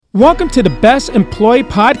Welcome to the Best Employee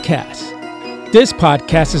Podcast. This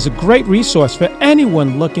podcast is a great resource for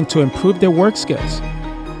anyone looking to improve their work skills.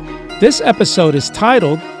 This episode is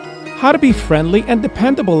titled, How to Be Friendly and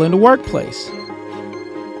Dependable in the Workplace.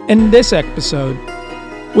 In this episode,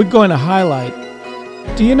 we're going to highlight,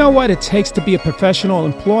 do you know what it takes to be a professional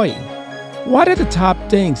employee? What are the top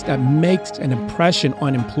things that makes an impression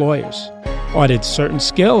on employers? Are there certain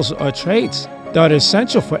skills or traits that are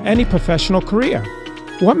essential for any professional career?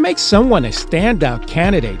 What makes someone a standout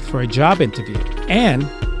candidate for a job interview? And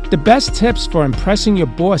the best tips for impressing your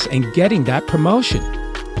boss and getting that promotion.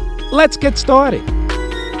 Let's get started.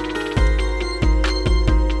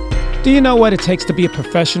 Do you know what it takes to be a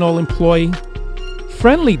professional employee?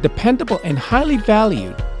 Friendly, dependable, and highly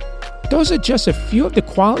valued. Those are just a few of the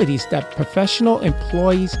qualities that professional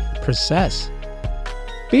employees possess.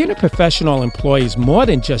 Being a professional employee is more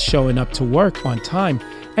than just showing up to work on time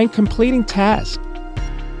and completing tasks.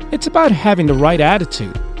 It's about having the right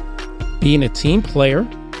attitude, being a team player,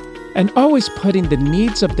 and always putting the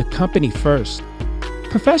needs of the company first.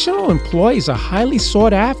 Professional employees are highly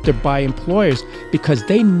sought after by employers because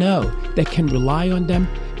they know they can rely on them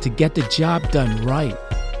to get the job done right.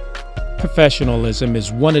 Professionalism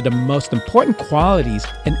is one of the most important qualities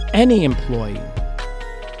in any employee.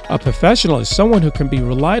 A professional is someone who can be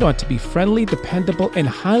relied on to be friendly, dependable, and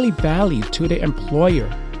highly valued to the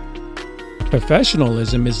employer.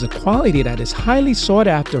 Professionalism is a quality that is highly sought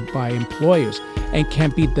after by employers and can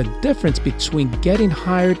be the difference between getting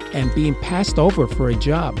hired and being passed over for a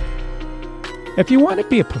job. If you want to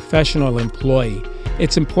be a professional employee,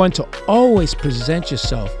 it's important to always present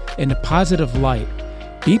yourself in a positive light,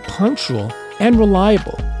 be punctual and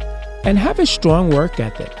reliable, and have a strong work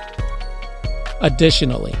ethic.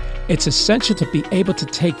 Additionally, it's essential to be able to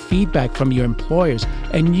take feedback from your employers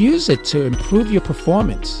and use it to improve your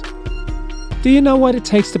performance. Do you know what it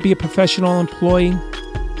takes to be a professional employee?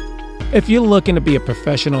 If you're looking to be a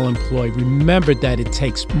professional employee, remember that it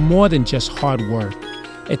takes more than just hard work.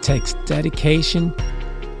 It takes dedication,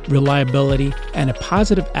 reliability, and a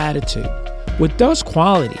positive attitude. With those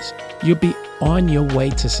qualities, you'll be on your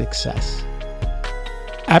way to success.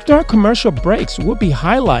 After our commercial breaks, we'll be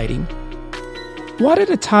highlighting what are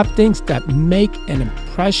the top things that make an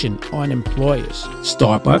impression on employers.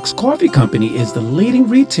 Starbucks Coffee Company is the leading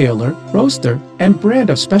retailer, roaster, and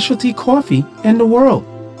brand of specialty coffee in the world.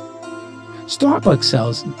 Starbucks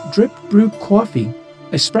sells drip brewed coffee,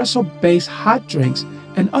 espresso-based hot drinks,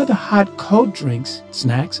 and other hot cold drinks,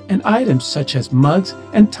 snacks, and items such as mugs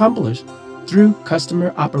and tumblers through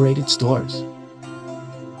customer-operated stores.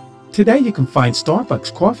 Today you can find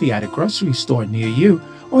Starbucks coffee at a grocery store near you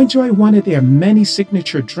or enjoy one of their many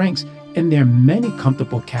signature drinks in their many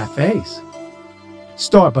comfortable cafes.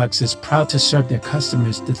 Starbucks is proud to serve their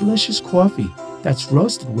customers delicious coffee that's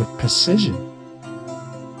roasted with precision.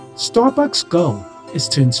 Starbucks' goal is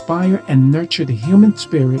to inspire and nurture the human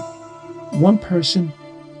spirit, one person,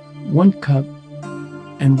 one cup,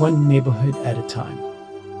 and one neighborhood at a time.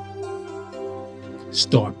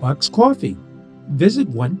 Starbucks Coffee. Visit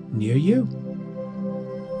one near you.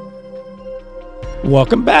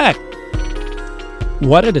 Welcome back.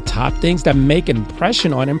 What are the top things that make an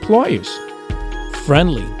impression on employers?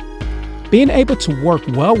 Friendly. Being able to work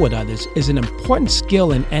well with others is an important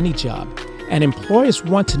skill in any job, and employers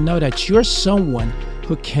want to know that you're someone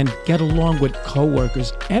who can get along with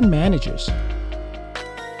coworkers and managers.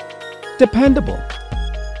 Dependable.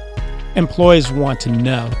 Employers want to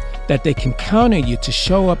know that they can count on you to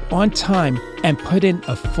show up on time and put in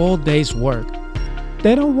a full day's work.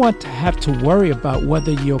 They don't want to have to worry about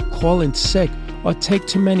whether you'll call in sick or take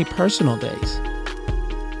too many personal days.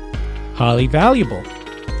 Highly valuable.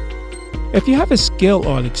 If you have a skill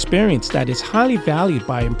or experience that is highly valued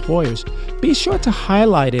by employers, be sure to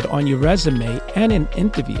highlight it on your resume and in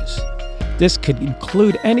interviews. This could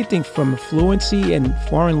include anything from fluency in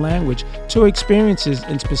foreign language to experiences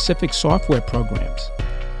in specific software programs.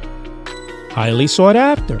 Highly sought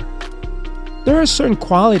after. There are certain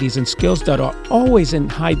qualities and skills that are always in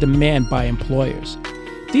high demand by employers.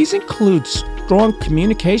 These include strong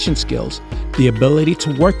communication skills, the ability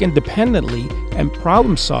to work independently, and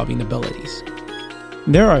problem-solving abilities.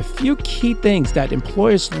 There are a few key things that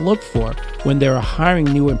employers look for when they are hiring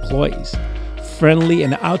new employees. Friendly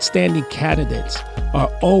and outstanding candidates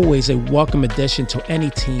are always a welcome addition to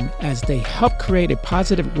any team as they help create a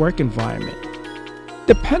positive work environment.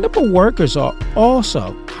 Dependable workers are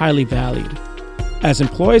also highly valued, as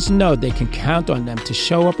employers know they can count on them to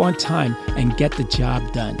show up on time and get the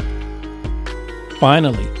job done.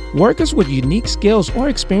 Finally, workers with unique skills or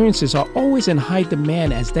experiences are always in high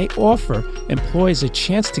demand as they offer employers a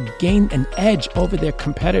chance to gain an edge over their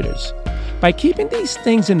competitors. By keeping these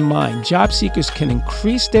things in mind, job seekers can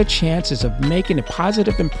increase their chances of making a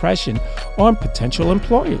positive impression on potential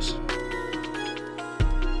employers.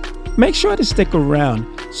 Make sure to stick around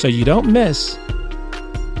so you don't miss.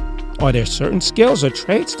 Are there certain skills or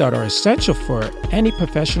traits that are essential for any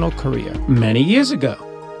professional career? Many years ago,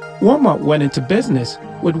 Walmart went into business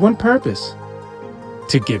with one purpose: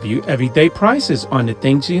 to give you everyday prices on the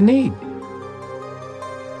things you need.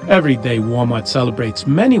 Every day, Walmart celebrates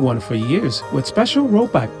many wonderful years with special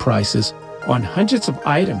rollback prices on hundreds of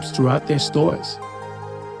items throughout their stores.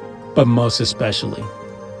 But most especially,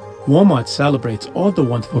 Walmart celebrates all the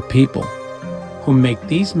wonderful people who make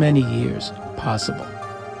these many years possible.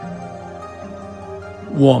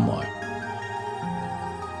 Walmart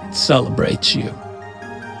celebrates you.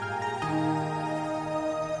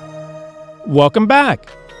 Welcome back.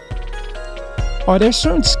 Are there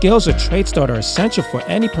certain skills or traits that are essential for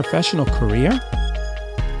any professional career?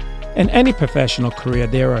 In any professional career,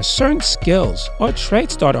 there are certain skills or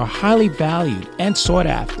traits that are highly valued and sought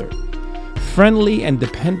after. Friendly and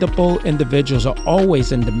dependable individuals are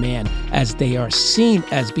always in demand as they are seen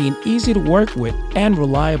as being easy to work with and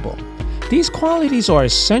reliable. These qualities are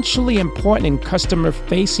essentially important in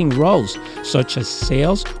customer-facing roles, such as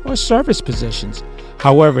sales or service positions.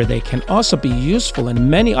 However, they can also be useful in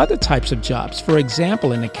many other types of jobs. For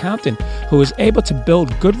example, an accountant who is able to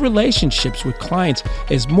build good relationships with clients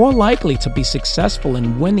is more likely to be successful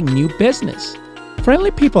in winning new business. Friendly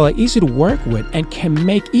people are easy to work with and can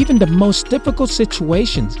make even the most difficult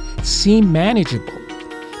situations seem manageable.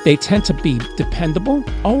 They tend to be dependable,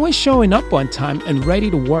 always showing up on time and ready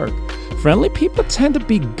to work. Friendly people tend to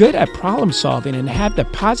be good at problem solving and have the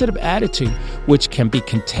positive attitude, which can be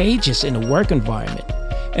contagious in a work environment.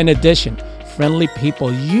 In addition, friendly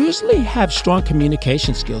people usually have strong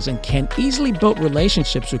communication skills and can easily build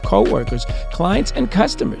relationships with coworkers, clients, and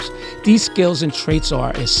customers. These skills and traits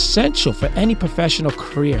are essential for any professional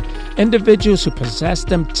career. Individuals who possess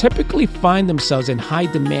them typically find themselves in high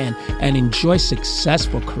demand and enjoy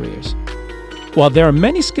successful careers. While there are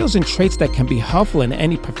many skills and traits that can be helpful in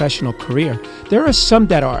any professional career, there are some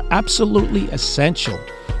that are absolutely essential.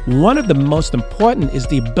 One of the most important is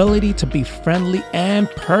the ability to be friendly and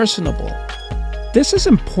personable. This is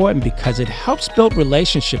important because it helps build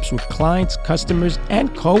relationships with clients, customers,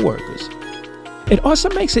 and coworkers. It also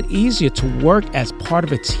makes it easier to work as part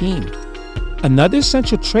of a team. Another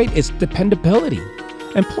essential trait is dependability.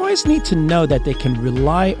 Employers need to know that they can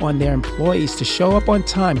rely on their employees to show up on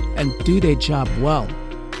time and do their job well.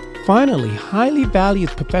 Finally, highly valued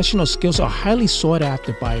professional skills are highly sought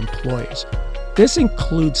after by employers. This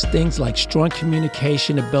includes things like strong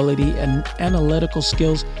communication ability and analytical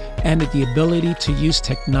skills and the ability to use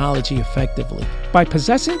technology effectively. By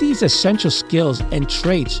possessing these essential skills and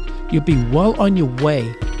traits, you'll be well on your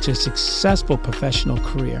way to a successful professional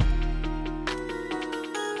career.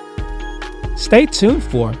 Stay tuned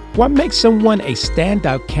for what makes someone a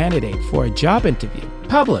standout candidate for a job interview.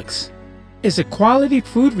 Publix is a quality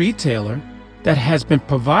food retailer that has been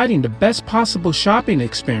providing the best possible shopping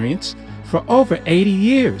experience for over 80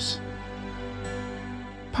 years.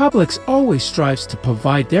 Publix always strives to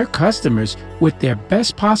provide their customers with their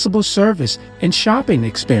best possible service and shopping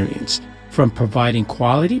experience, from providing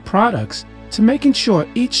quality products to making sure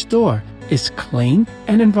each store is clean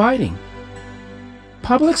and inviting.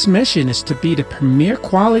 Publix's mission is to be the premier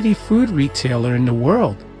quality food retailer in the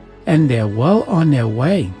world, and they're well on their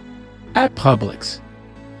way. At Publix,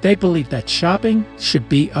 they believe that shopping should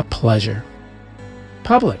be a pleasure.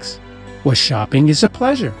 Publix, where shopping is a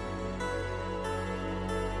pleasure.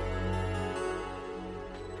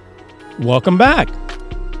 Welcome back.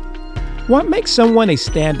 What makes someone a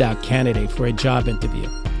standout candidate for a job interview?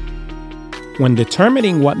 When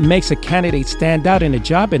determining what makes a candidate stand out in a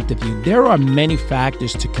job interview, there are many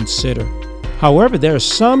factors to consider. However, there are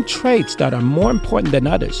some traits that are more important than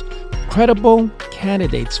others. Credible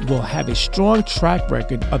candidates will have a strong track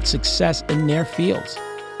record of success in their fields.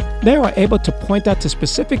 They are able to point out to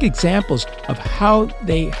specific examples of how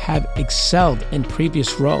they have excelled in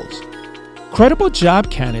previous roles. Credible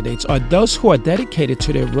job candidates are those who are dedicated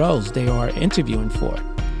to their roles they are interviewing for.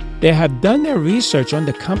 They have done their research on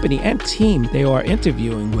the company and team they are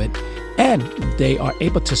interviewing with, and they are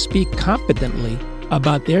able to speak confidently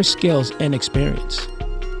about their skills and experience.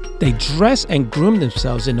 They dress and groom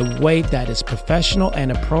themselves in a way that is professional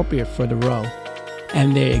and appropriate for the role,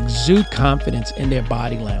 and they exude confidence in their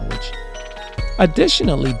body language.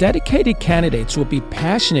 Additionally, dedicated candidates will be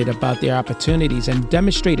passionate about their opportunities and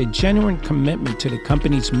demonstrate a genuine commitment to the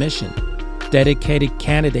company's mission. Dedicated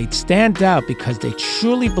candidates stand out because they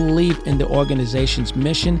truly believe in the organization's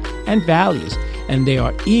mission and values, and they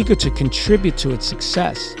are eager to contribute to its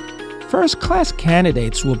success. First-class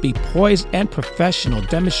candidates will be poised and professional,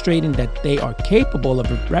 demonstrating that they are capable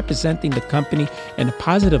of representing the company in a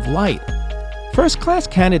positive light. First-class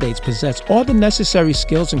candidates possess all the necessary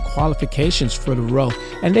skills and qualifications for the role,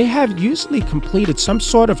 and they have usually completed some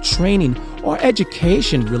sort of training or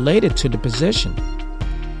education related to the position.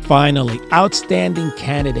 Finally, outstanding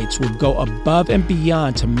candidates will go above and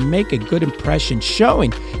beyond to make a good impression,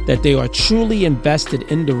 showing that they are truly invested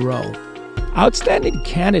in the role. Outstanding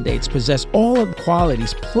candidates possess all of the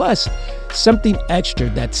qualities plus something extra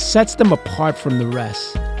that sets them apart from the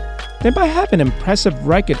rest. They might have an impressive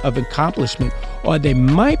record of accomplishment, or they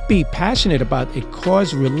might be passionate about a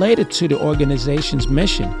cause related to the organization's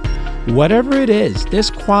mission. Whatever it is, this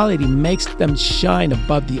quality makes them shine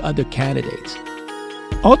above the other candidates.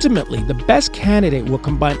 Ultimately, the best candidate will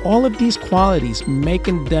combine all of these qualities,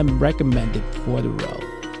 making them recommended for the role.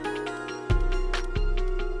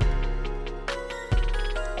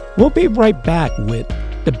 We'll be right back with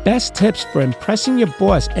the best tips for impressing your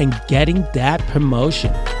boss and getting that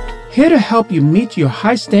promotion. Here to help you meet your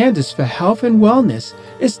high standards for health and wellness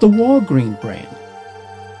is the Walgreens brand.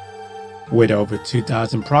 With over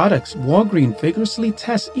 2,000 products, Walgreens vigorously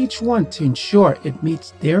tests each one to ensure it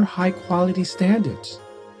meets their high-quality standards.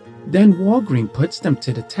 Then Walgreens puts them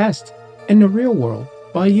to the test in the real world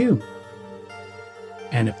by you.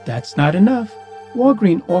 And if that's not enough,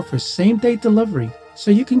 Walgreens offers same-day delivery so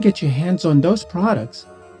you can get your hands on those products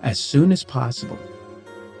as soon as possible.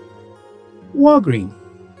 Walgreens,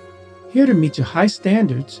 here to meet your high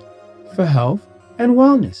standards for health and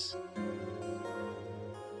wellness.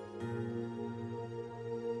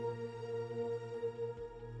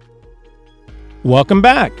 Welcome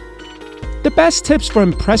back. The best tips for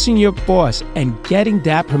impressing your boss and getting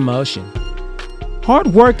that promotion. Hard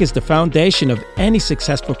work is the foundation of any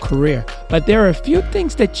successful career, but there are a few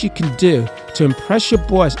things that you can do to impress your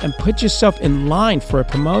boss and put yourself in line for a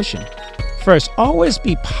promotion. First, always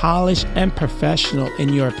be polished and professional in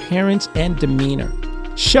your appearance and demeanor.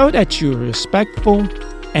 Show that you're respectful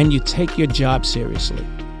and you take your job seriously.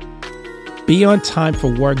 Be on time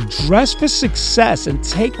for work, dress for success, and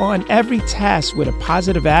take on every task with a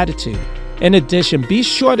positive attitude. In addition, be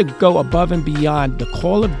sure to go above and beyond the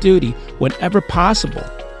call of duty whenever possible.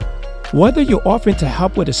 Whether you're offering to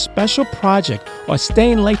help with a special project or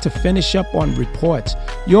staying late to finish up on reports,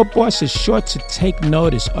 your boss is sure to take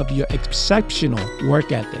notice of your exceptional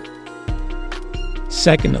work ethic.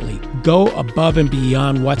 Secondly, go above and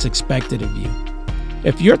beyond what's expected of you.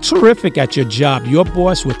 If you're terrific at your job, your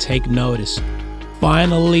boss will take notice.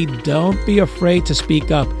 Finally, don't be afraid to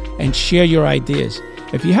speak up and share your ideas.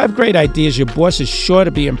 If you have great ideas, your boss is sure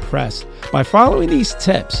to be impressed. By following these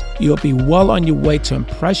tips, you'll be well on your way to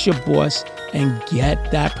impress your boss and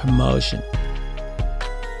get that promotion.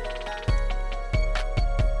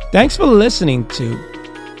 Thanks for listening to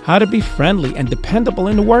How to Be Friendly and Dependable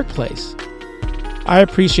in the Workplace. I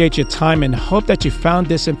appreciate your time and hope that you found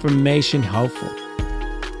this information helpful.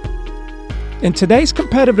 In today's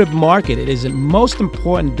competitive market, it is most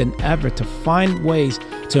important than ever to find ways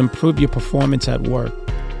to improve your performance at work.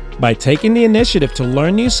 By taking the initiative to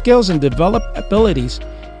learn new skills and develop abilities,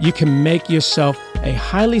 you can make yourself a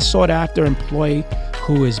highly sought-after employee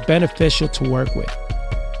who is beneficial to work with.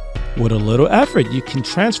 With a little effort, you can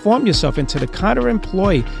transform yourself into the kind of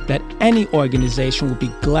employee that any organization will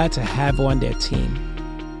be glad to have on their team.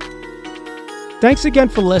 Thanks again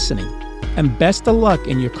for listening, and best of luck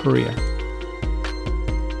in your career.